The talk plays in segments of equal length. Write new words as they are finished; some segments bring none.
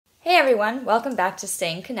Hey everyone, welcome back to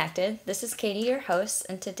Staying Connected. This is Katie, your host,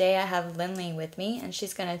 and today I have Lynley with me, and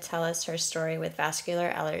she's going to tell us her story with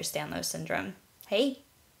Vascular Ehlers Danlos Syndrome. Hey,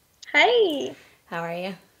 Hi, how are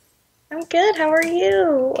you? I'm good. How are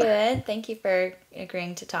you? Good. Thank you for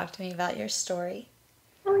agreeing to talk to me about your story.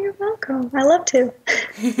 Oh, you're welcome. I love to.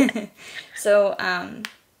 So,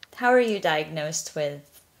 how are you diagnosed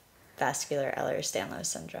with Vascular Ehlers Danlos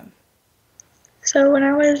Syndrome? So, when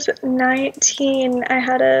I was 19, I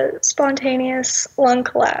had a spontaneous lung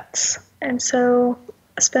collapse. And so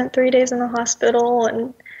I spent 3 days in the hospital.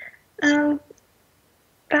 And um,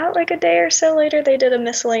 about like a day or so later, they did a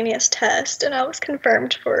miscellaneous test, and I was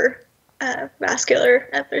confirmed for vascular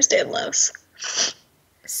Ehlers Danlos.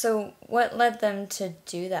 So, what led them to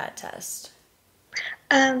do that test?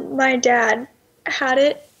 My dad had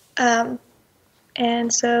it.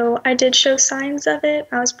 And so I did show signs of it.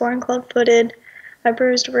 I was born club-footed. I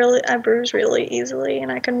bruise really easily,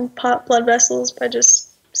 and I can pop blood vessels by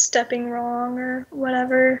just stepping wrong or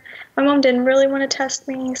whatever. My mom didn't really want to test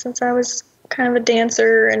me since I was kind of a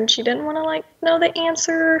dancer, and she didn't want to know the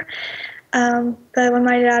answer. But when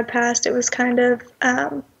my dad passed, it was kind of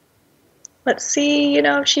let's see,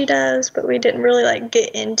 if she does. But we didn't really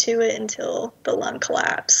get into it until the lung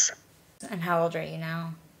collapse. And how old are you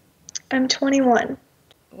now? I'm 21.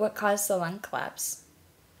 What caused the lung collapse?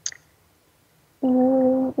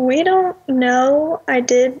 We don't know. I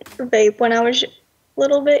did vape when I was a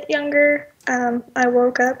little bit younger. I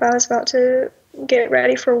woke up, I was about to get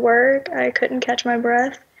ready for work. I couldn't catch my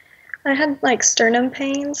breath. I had sternum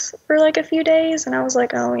pains for a few days, and I was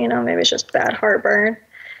like, oh, maybe it's just bad heartburn.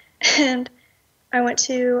 And I went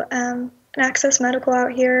to an Access Medical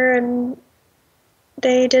out here, and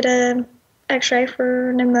they did a X-ray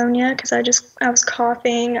for pneumonia because I was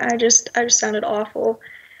coughing. I just sounded awful.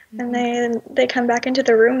 And they come back into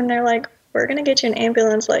the room and they're like, we're going to get you an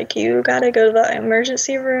ambulance. You got to go to the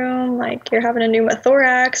emergency room. You're having a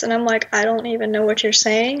pneumothorax. And I'm like, I don't even know what you're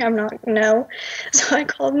saying. I'm not, no. So I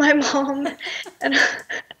called my mom and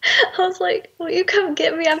I was like, will you come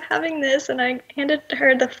get me? I'm having this. And I handed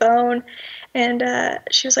her the phone. And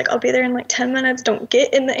she was like, I'll be there in 10 minutes. Don't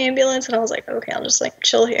get in the ambulance. And I was like, okay, I'll just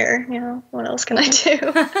chill here. What else can I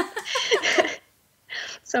do?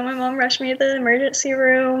 So my mom rushed me to the emergency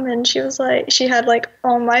room, and she had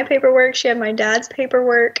all my paperwork. She had my dad's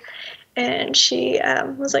paperwork, and she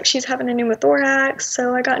was like, she's having a pneumothorax.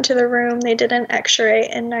 So I got into the room. They did an X-ray,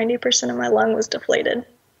 and 90% of my lung was deflated.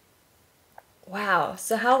 Wow.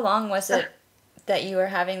 So how long was it that you were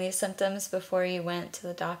having these symptoms before you went to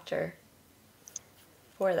the doctor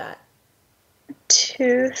for that?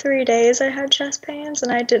 2-3 days I had chest pains,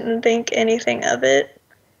 and I didn't think anything of it.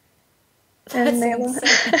 And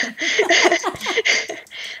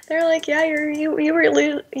they're like, yeah, you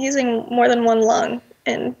were using more than one lung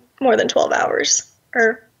in more than 12 hours,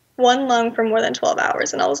 or one lung for more than 12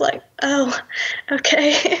 hours. And I was like, oh,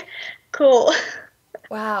 okay, cool.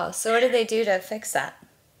 Wow. So what did they do to fix that?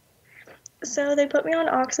 So they put me on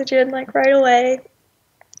oxygen right away,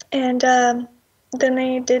 and then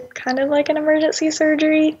they did kind of an emergency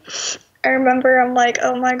surgery. I remember I'm like,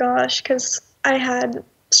 oh my gosh, because I had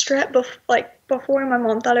strep before. My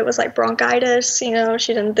mom thought it was bronchitis. She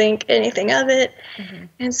didn't think anything of it. Mm-hmm.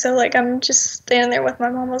 And so I'm just standing there with my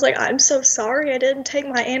mom. I was like, I'm so sorry I didn't take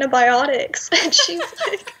my antibiotics. And she's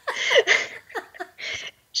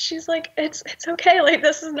like, it's okay.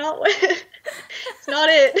 This is not what, it's not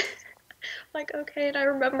it. Okay. And I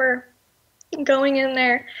remember going in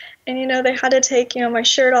there, and they had to take my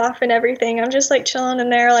shirt off and everything. I'm just chilling in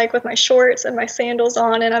there with my shorts and my sandals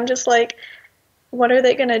on, and I'm just like, what are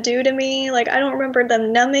they gonna do to me? I don't remember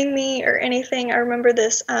them numbing me or anything. I remember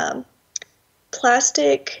this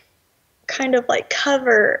plastic kind of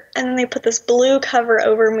cover, and then they put this blue cover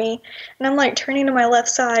over me, and I'm turning to my left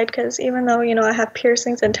side because even though I have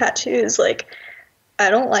piercings and tattoos, I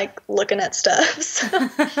don't like looking at stuff. So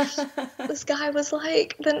this guy was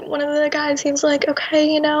then one of the guys, he was like,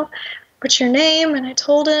 okay, what's your name? And I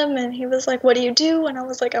told him, and he was like, what do you do? And I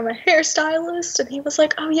was like, I'm a hairstylist. And he was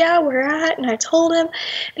like, oh yeah, where at? And I told him,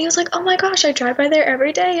 and he was like, oh my gosh, I drive by there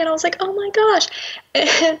every day. And I was like, oh my gosh.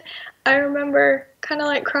 And I remember kind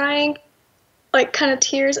of crying, kind of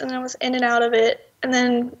tears, and I was in and out of it. And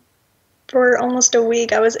then for almost a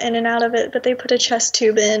week, I was in and out of it, but they put a chest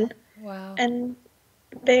tube in. Wow. And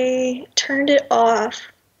they turned it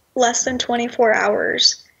off less than 24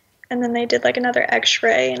 hours. And then they did another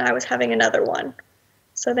X-ray, and I was having another one.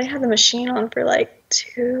 So they had the machine on for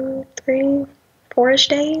 2, 3, 4-ish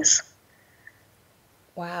days.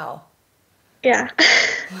 Wow. Yeah.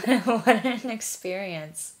 What an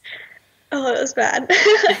experience. Oh, it was bad.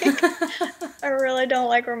 I really don't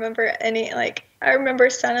remember any. I remember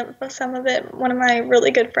some of it. One of my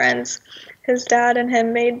really good friends, his dad and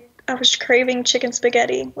him made. I was craving chicken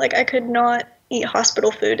spaghetti. I could not eat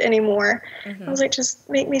hospital food anymore. I was like, just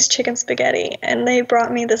make me chicken spaghetti, and they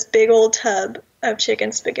brought me this big old tub of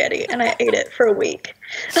chicken spaghetti, and I ate it for a week.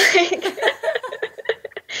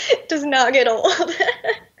 It does not get old.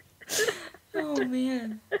 Oh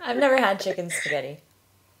man, I've never had chicken spaghetti.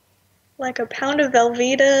 A pound of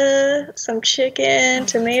Velveeta, some chicken,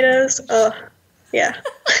 tomatoes. Oh, yeah.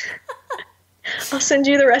 I'll send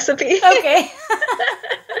you the recipe. Okay.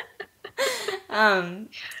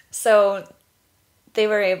 So they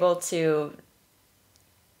were able to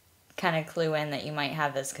kind of clue in that you might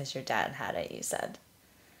have this because your dad had it, you said.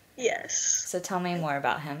 Yes. So tell me more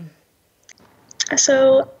about him.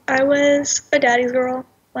 So I was a daddy's girl.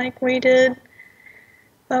 We did,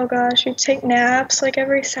 oh gosh, we'd take naps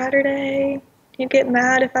every Saturday. He'd get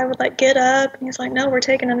mad if I would get up, and he's like, no, we're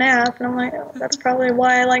taking a nap. And I'm like, oh, that's probably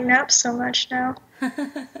why I like naps so much now.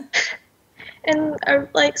 And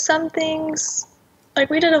some things,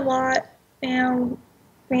 we did a lot, me,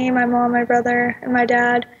 my mom, my brother, and my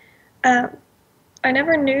dad. I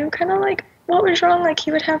never knew kind of what was wrong.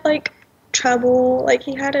 He would have trouble.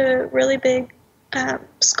 He had a really big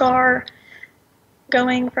scar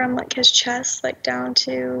going from his chest down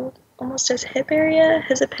to almost his hip area.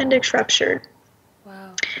 His appendix ruptured.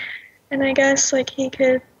 Wow. And I guess he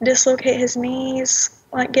could dislocate his knees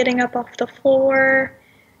getting up off the floor,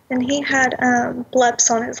 and he had bleps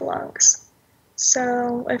on his lungs.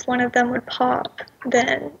 So if one of them would pop,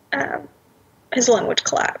 then his lung would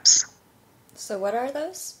collapse. So what are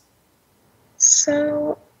those?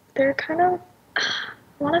 So they're kind of, I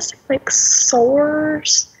want to say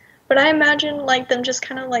sores, but I imagine them just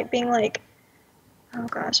kind of being oh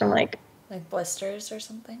gosh, I'm like blisters or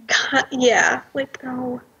something? Yeah,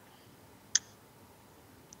 oh.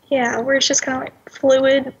 Yeah, where it's just kind of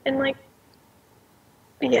fluid and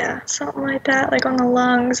yeah, something like that, on the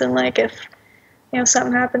lungs, and if,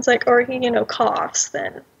 something happens, or he, coughs,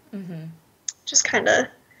 then just kind of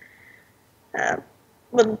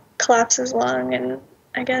would collapse his lung, and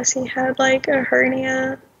I guess he had a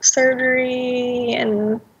hernia surgery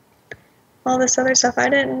and all this other stuff. I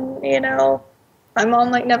didn't, my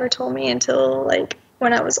mom never told me until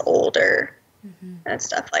when I was older and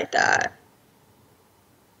stuff like that.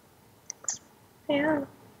 Yeah.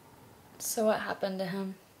 So what happened to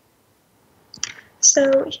him?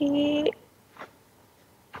 So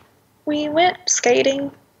we went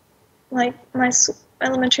skating. My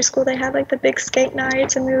elementary school, they had the big skate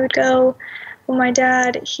nights, and we would go. Well, my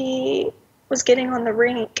dad, he was getting on the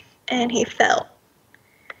rink and he fell,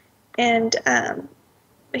 and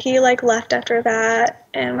he left after that,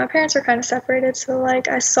 and my parents were kind of separated, so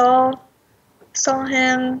I saw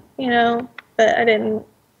him, but I didn't.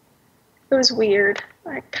 It was weird.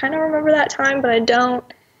 I kind of remember that time, but I don't.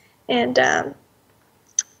 And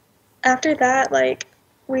after that,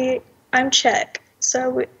 I'm Czech.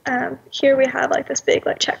 So here we have this big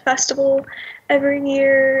Czech festival every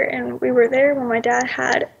year, and we were there when my dad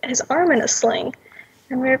had his arm in a sling,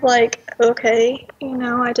 and we were okay,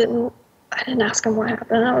 I didn't ask him what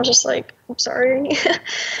happened. I was just I'm sorry,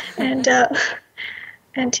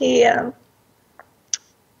 and he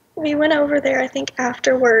we went over there. I think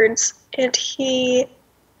afterwards, and he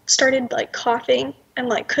started coughing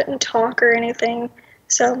and couldn't talk or anything.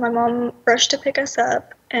 So my mom rushed to pick us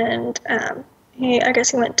up, and I guess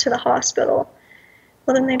he went to the hospital.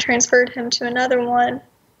 Well, then they transferred him to another one,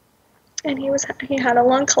 and he had a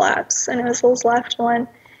lung collapse, and it was his left one,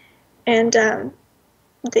 and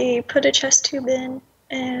they put a chest tube in,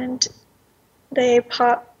 and they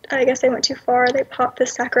popped. I guess they went too far. They popped the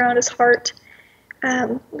sac around his heart.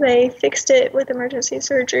 They fixed it with emergency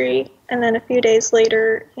surgery, and then a few days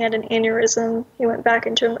later, he had an aneurysm. He went back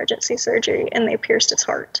into emergency surgery, and they pierced his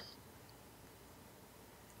heart.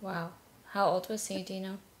 Wow. How old was he, do you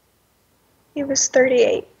know? He was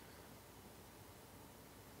 38.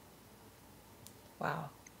 Wow.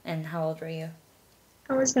 And how old were you?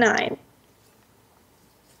 I was 9.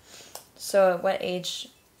 So at what age?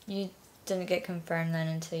 You didn't get confirmed then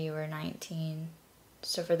until you were 19.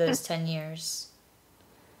 So for those 10 years,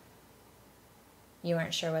 you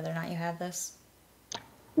weren't sure whether or not you had this?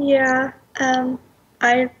 Yeah.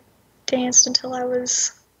 I danced until I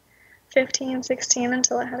was 15, 16,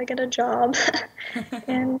 until I had to get a job.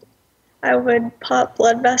 And I would pop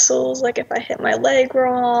blood vessels, if I hit my leg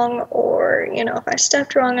wrong, or, if I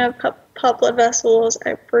stepped wrong, I'd pop blood vessels.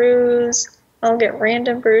 I bruise. I'll get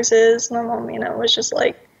random bruises. My mom, was just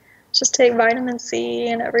just take vitamin C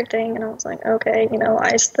and everything. And I was okay,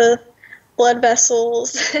 ice the blood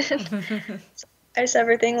vessels, ice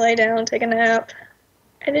everything, lay down, take a nap.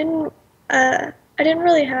 I didn't I didn't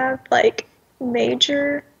really have like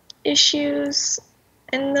major issues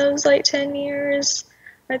in those like 10 years.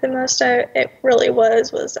 Like the most it really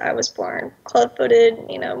was I was born club-footed,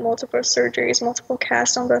 multiple surgeries, multiple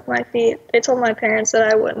casts on both my feet. They told my parents that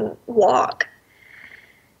I wouldn't walk.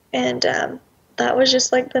 And that was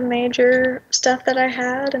just like the major stuff that I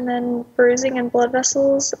had, and then bruising and blood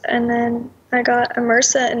vessels, and then I got a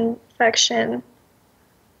MRSA infection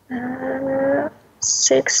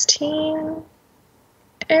 16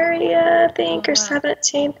 area, I think, or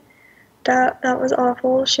 17. That was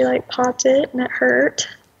awful. She like popped it and it hurt.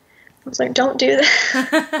 I was like, don't do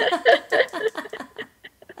that.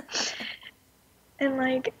 And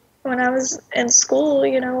like when I was in school,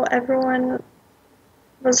 everyone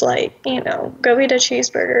was like, go eat a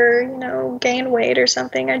cheeseburger, gain weight or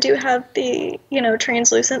something. I do have the,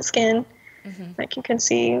 translucent skin. Mm-hmm. Like you can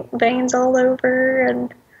see veins all over,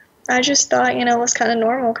 and I just thought, it was kind of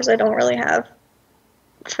normal because I don't really have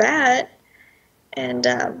fat. And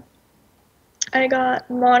I got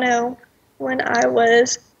mono when I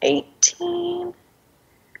was 18.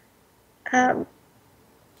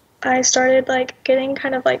 I started like getting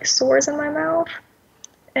kind of like sores in my mouth,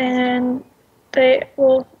 and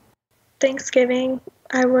Thanksgiving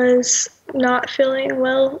I was not feeling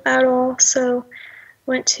well at all, so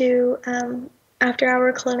went to after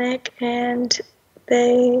hour clinic, and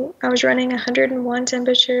I was running 101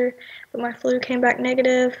 temperature, but my flu came back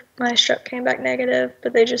negative, my strep came back negative,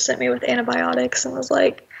 but they just sent me with antibiotics and was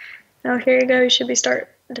like, "Oh, here you go, you should be starting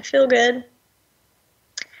to feel good."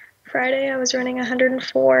 Friday I was running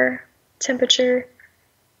 104 temperature.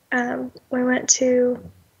 We went to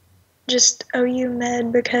just OU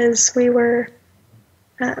Med because we were,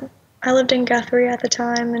 I lived in Guthrie at the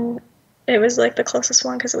time, and it was like the closest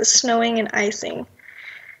one because it was snowing and icing.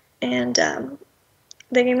 And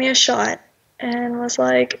they gave me a shot and was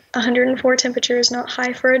like, 104 temperature is not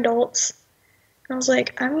high for adults. And I was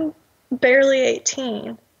like, I'm barely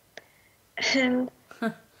 18. And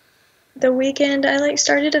the weekend I like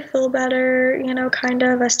started to feel better, kind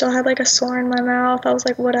of. I still had like a sore in my mouth. I was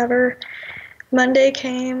like, whatever. Monday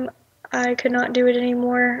came, I could not do it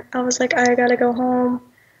anymore. I was like, I gotta go home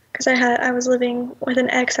because I was living with an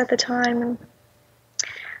ex at the time, and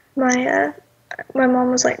my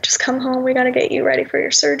mom was like, just come home, we gotta get you ready for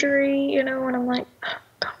your surgery, and I'm like, oh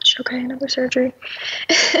gosh, okay, another surgery.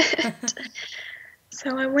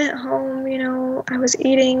 So I went home, I was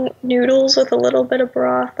eating noodles with a little bit of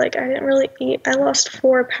broth. Like, I didn't really eat. I lost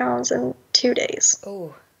 4 pounds in 2 days.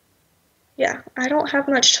 Oh. Yeah, I don't have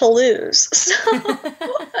much to lose. So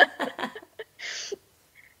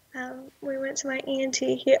we went to my ENT.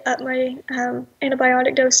 He upped my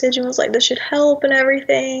antibiotic dosage and was like, this should help and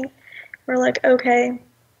everything. We're like, okay.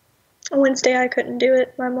 Wednesday I couldn't do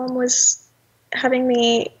it. My mom was having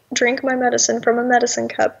me drink my medicine from a medicine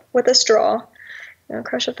cup with a straw.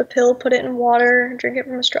 Crush up the pill, put it in water, drink it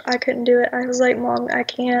from a straw. I couldn't do it. I was like, Mom, I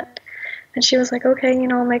can't. And she was like, okay,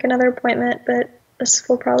 I'll make another appointment, but this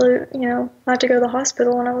will probably, I'll have to go to the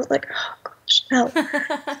hospital. And I was like, oh gosh, no.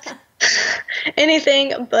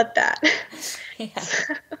 Anything but that. Yeah.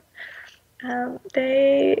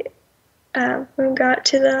 We got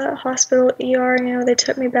to the hospital ER, they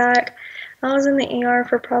took me back. I was in the ER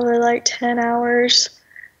for probably like 10 hours.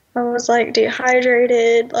 I was like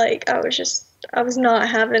dehydrated. Like I was not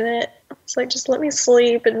having it. I was like, just let me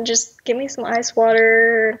sleep and just give me some ice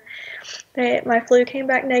water. My flu came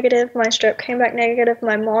back negative. My strep came back negative.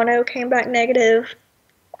 My mono came back negative.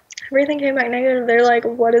 Everything came back negative. They're like,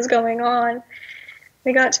 what is going on?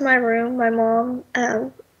 We got to my room. My mom,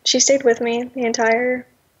 she stayed with me the entire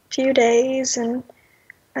few days, and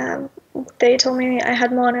they told me I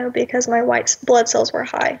had mono because my white blood cells were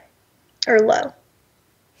high or low.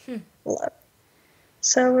 Low.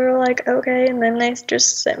 So we were like, okay, and then they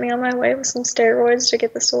just sent me on my way with some steroids to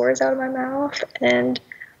get the sores out of my mouth. And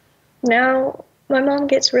now my mom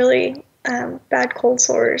gets really bad cold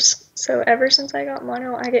sores. So ever since I got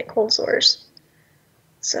mono, I get cold sores.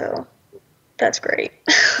 So that's great.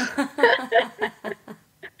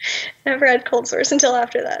 Never had cold sores until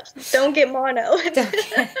after that. Don't get mono.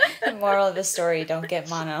 The moral of the story, don't get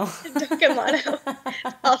mono. Don't get mono.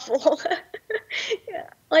 Awful. Yeah.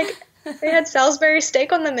 Like, they had Salisbury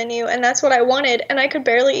steak on the menu, and that's what I wanted, and I could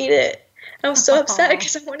barely eat it. I was so upset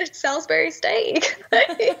because I wanted Salisbury steak.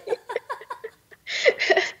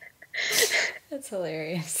 That's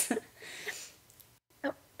hilarious.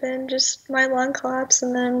 Then just my lung collapse,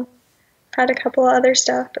 and then had a couple of other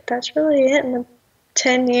stuff, but that's really it in the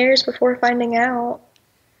 10 years before finding out.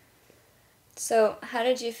 So, how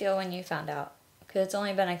did you feel when you found out? Because it's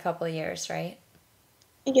only been a couple of years, right?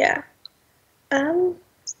 Yeah. Um,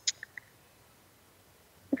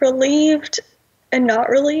 Relieved and not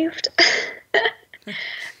relieved.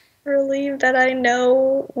 Relieved that I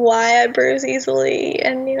know why I bruise easily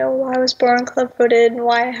and, why I was born club-footed and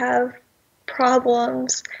why I have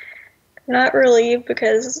problems. Not relieved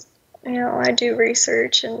because, I do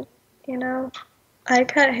research and, I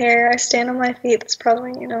cut hair, I stand on my feet. That's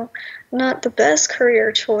probably, not the best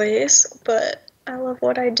career choice, but I love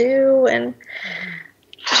what I do and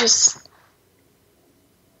just,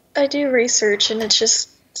 I do research and it's just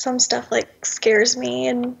some stuff like scares me.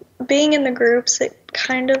 And being in the groups, it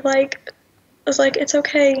kind of like was like, it's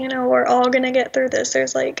okay, we're all gonna get through this.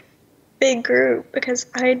 There's like big group because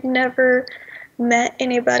I'd never met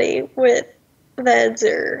anybody with VEDS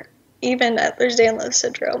or even Ehlers Danlos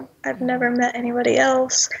Syndrome. I've never met anybody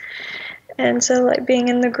else. And so like being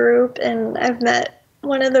in the group, and I've met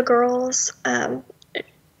one of the girls, I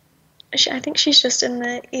think she's just in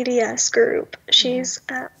the EDS group. She's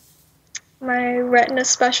my retina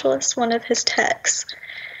specialist, one of his techs.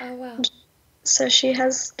 Oh, wow. So she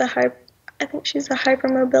has I think she's the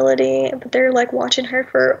hypermobility, but they're like watching her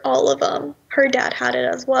for all of them. Her dad had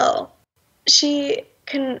it as well. She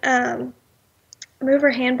can move her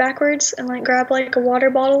hand backwards and like grab like a water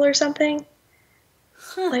bottle or something.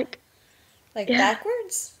 Huh. Like yeah.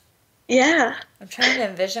 Backwards? Yeah. I'm trying to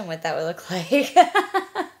envision what that would look like.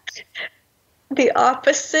 The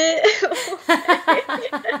opposite.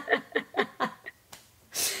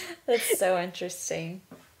 That's so interesting.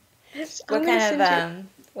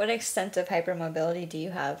 What extent of hypermobility do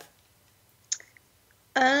you have?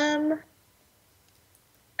 I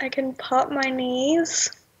can pop my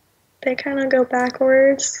knees. They kind of go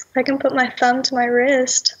backwards. I can put my thumb to my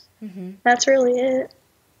wrist. Mm-hmm. That's really it.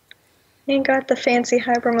 You ain't got the fancy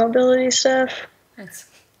hypermobility stuff. That's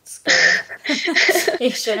scary.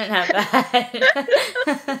 You shouldn't have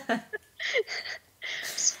that.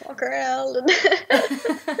 Just walk around.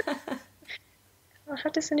 I'll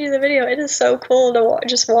have to send you the video. It is so cool to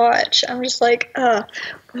just watch. I'm just like,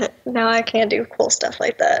 but now I can't do cool stuff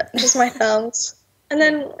like that. Just my thumbs. And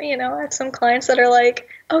then, I have some clients that are like,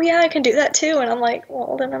 oh yeah, I can do that too. And I'm like,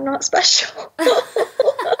 well, then I'm not special.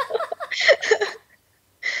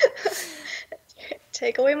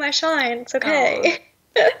 Take away my shine. It's okay.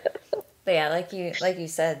 But yeah, like you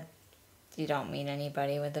said, you don't meet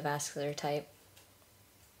anybody with the vascular type.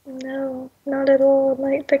 No, not at all.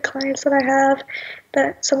 Like the clients that I have,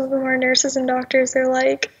 that some of them are nurses and doctors, they're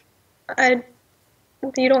like,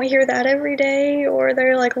 you don't hear that every day, or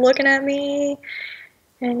they're like looking at me,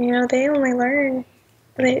 and they only learn.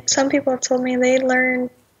 Some people have told me they learn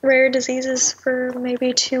rare diseases for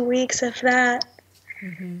maybe 2 weeks, if that.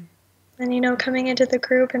 Mm-hmm. And coming into the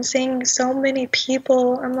group and seeing so many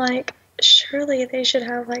people, I'm like, surely they should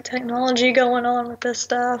have like technology going on with this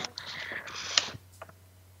stuff.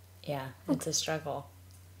 Yeah, it's a struggle.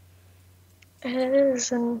 It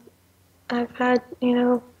is, and I've had,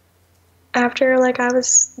 after like I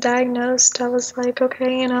was diagnosed, I was like,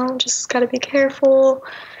 okay, just gotta be careful.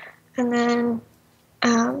 And then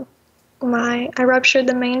I ruptured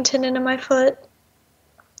the main tendon in my foot,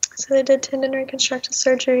 so they did tendon reconstructive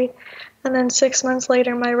surgery. And then 6 months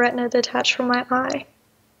later, my retina detached from my eye.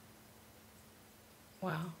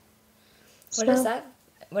 Wow.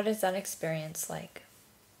 What is that experience like?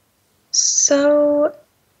 So,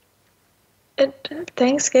 at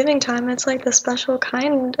Thanksgiving time, it's like the special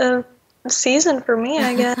kind of season for me,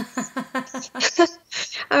 I guess.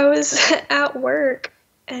 I was at work,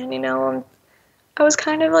 and I was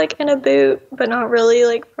kind of like in a boot, but not really,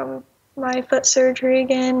 like from my foot surgery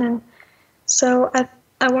again. And so I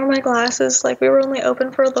wore my glasses. Like we were only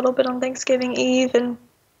open for a little bit on Thanksgiving Eve, and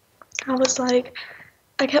I was like,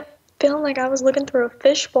 I kept feeling like I was looking through a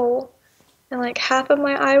fishbowl. And like half of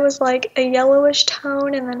my eye was like a yellowish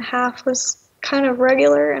tone, and then half was kind of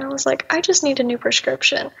regular. And I was like, I just need a new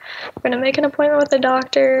prescription. I'm gonna make an appointment with the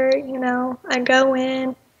doctor. I go in,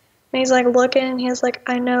 and he's like looking. He's like,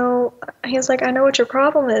 I know what your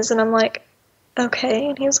problem is. And I'm like, okay.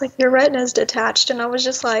 And he was like, your retina's detached. And I was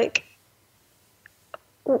just like,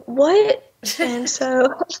 what? And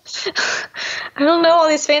so I don't know all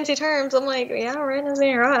these fancy terms. I'm like, yeah, retina's in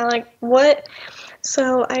your eye. I'm like, what?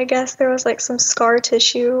 So I guess there was like some scar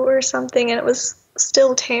tissue or something, and it was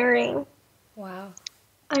still tearing. Wow.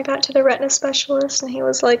 I got to the retina specialist, and he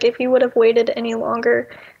was like, if you would have waited any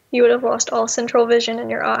longer, you would have lost all central vision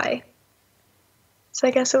in your eye. So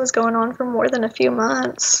I guess it was going on for more than a few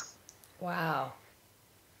months. Wow.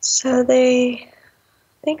 So they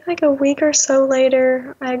think like a week or so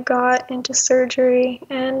later, I got into surgery,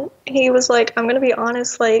 and he was like, I'm going to be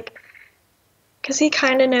honest, like, because he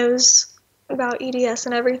kind of knows about EDS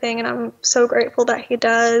and everything, and I'm so grateful that he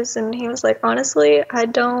does. And he was like, honestly,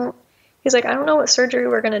 he's like, I don't know what surgery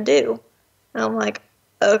we're going to do. And I'm like,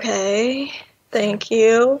 okay, thank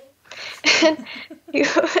you. And he,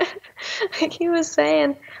 like he was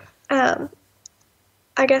saying,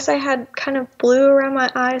 I guess I had kind of blue around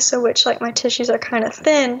my eyes, so which like my tissues are kind of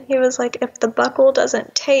thin. He was like, if the buckle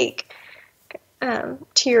doesn't take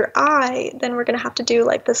to your eye, then we're going to have to do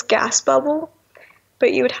like this gas bubble,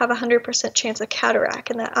 but you would have a 100% chance of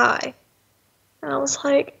cataract in that eye. And I was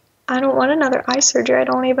like, I don't want another eye surgery. I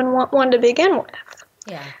don't even want one to begin with.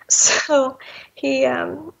 Yeah. So he,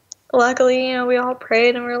 luckily, you know, we all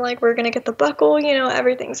prayed and we were like, we're going to get the buckle, you know,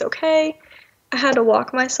 everything's okay. I had to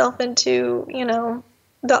walk myself into, you know,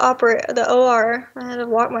 the OR. I had to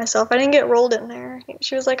walk myself. I didn't get rolled in there.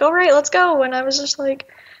 She was like, all right, let's go. And I was just like,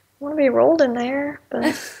 I want to be rolled in there. But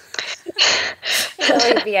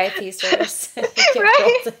like VIP service.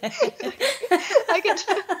 Right? I get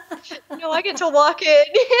to walk in.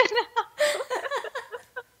 You know?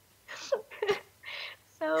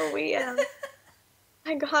 So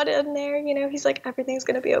I got in there, you know, he's like, everything's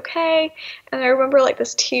going to be okay. And I remember like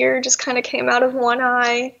this tear just kind of came out of one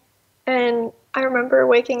eye. And I remember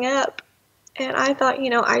waking up and I thought, you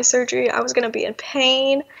know, eye surgery, I was going to be in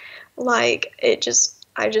pain. Like I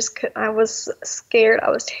was scared. I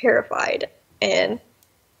was terrified. And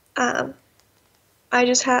I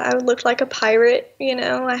looked like a pirate, you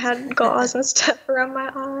know, I had gauze and stuff around my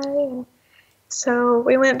eye. And so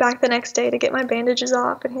we went back the next day to get my bandages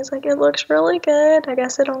off, and he's like, it looks really good. I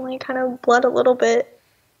guess it only kind of bled a little bit.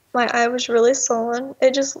 My eye was really swollen.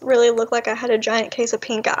 It just really looked like I had a giant case of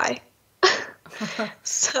pink eye.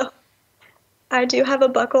 So I do have a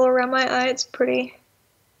buckle around my eye. It's pretty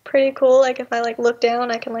cool. Like if I like look down,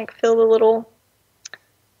 I can like feel the little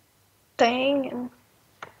thing, and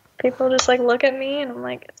people just like look at me, and I'm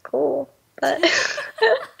like, it's cool. But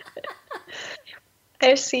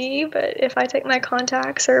I see, but if I take my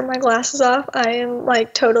contacts or my glasses off, I am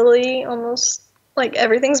like totally almost like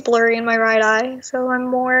everything's blurry in my right eye. So I'm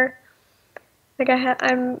more like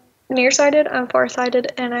I'm nearsighted, I'm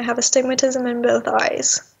farsighted, and I have astigmatism in both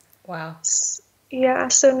eyes. Wow. Yeah,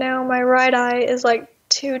 so now my right eye is like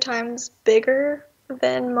 2 times bigger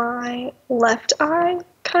than my left eye,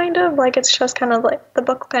 kind of. Like it's just kind of like the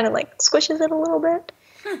buckle kind of like squishes it a little bit.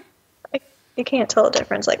 You can't tell the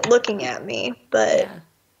difference like looking at me, but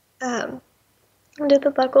did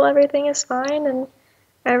the buckle, everything is fine and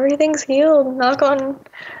everything's healed. Knock on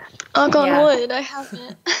wood. I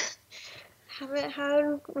haven't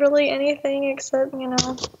had really anything except, you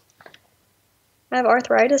know, I have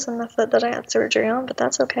arthritis in the foot that I had surgery on, but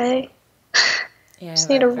that's okay. Yeah,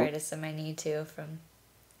 I have arthritis in my knee too from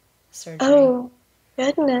surgery. Oh,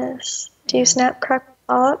 goodness. Do you snap, crackle,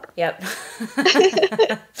 pop? Yep.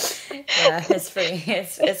 Yeah,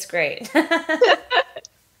 it's great.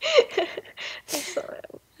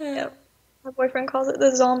 Yep. My boyfriend calls it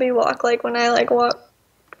the zombie walk. Like when I like walk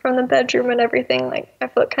from the bedroom and everything, like my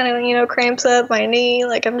foot kind of, you know, cramps up, my knee,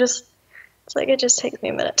 like it's like it just takes me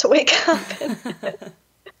a minute to wake up.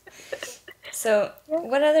 So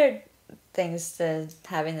what other things did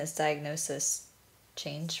having this diagnosis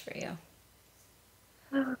change for you?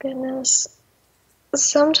 Oh, goodness.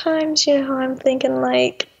 Sometimes, you know, I'm thinking,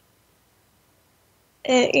 like,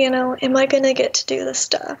 you know, am I going to get to do this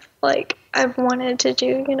stuff? Like, I've wanted to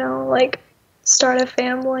do, you know, like, start a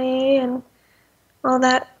family and all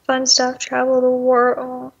that fun stuff, travel the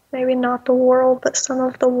world, maybe not the world, but some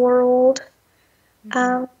of the world.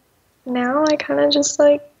 Mm-hmm. Now I kind of just,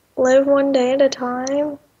 like, live one day at a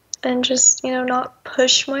time and just, you know, not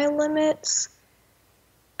push my limits.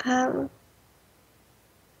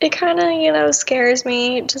 It kind of, you know, scares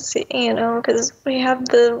me to see, you know, because we have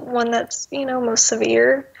the one that's, you know, most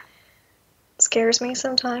severe. It scares me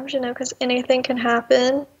sometimes, you know, because anything can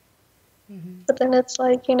happen. Mm-hmm. But then it's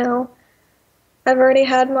like, you know, I've already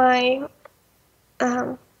had my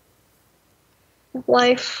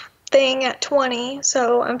life thing at 20,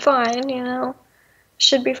 so I'm fine, you know.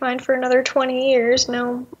 Should be fine for another 20 years.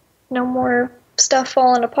 No more stuff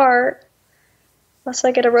falling apart. Unless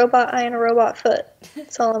I get a robot eye and a robot foot.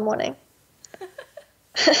 That's all I'm wanting.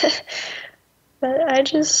 But I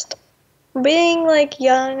just, being like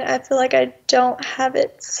young, I feel like I don't have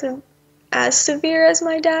it as severe as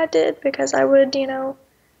my dad did, because I would, you know,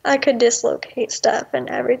 I could dislocate stuff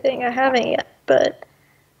and everything. I haven't yet, but I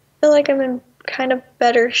feel like I'm in kind of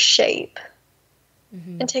better shape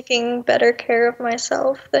and taking better care of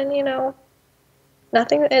myself than, you know,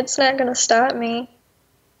 it's not going to stop me.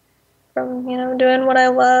 from, doing what I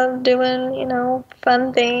love, doing,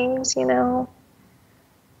 fun things, Yeah.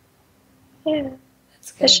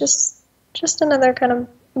 That's It's good. just another kind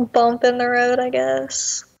of bump in the road, I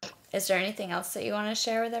guess. Is there anything else that you want to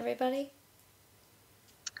share with everybody?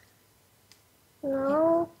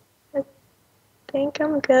 No, I think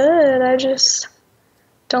I'm good. I just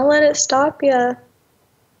don't let it stop you. I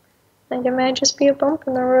think it might just be a bump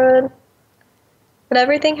in the road. But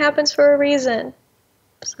everything happens for a reason.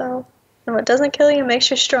 So, and what doesn't kill you makes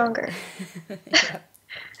you stronger. Yep.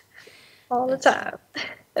 All the That's time.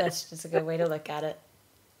 that's just a good way to look at it.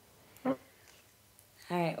 All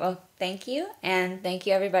right. Well, thank you. And thank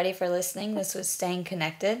you, everybody, for listening. This was Staying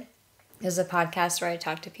Connected. This is a podcast where I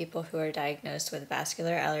talk to people who are diagnosed with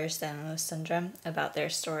Vascular Ehlers Danlos Syndrome about their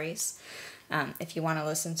stories. If you want to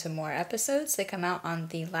listen to more episodes, they come out on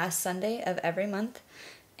the last Sunday of every month.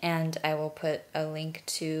 And I will put a link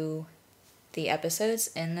to the episodes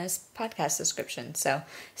in this podcast description. So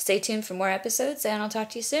stay tuned for more episodes, and I'll talk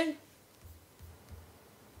to you soon.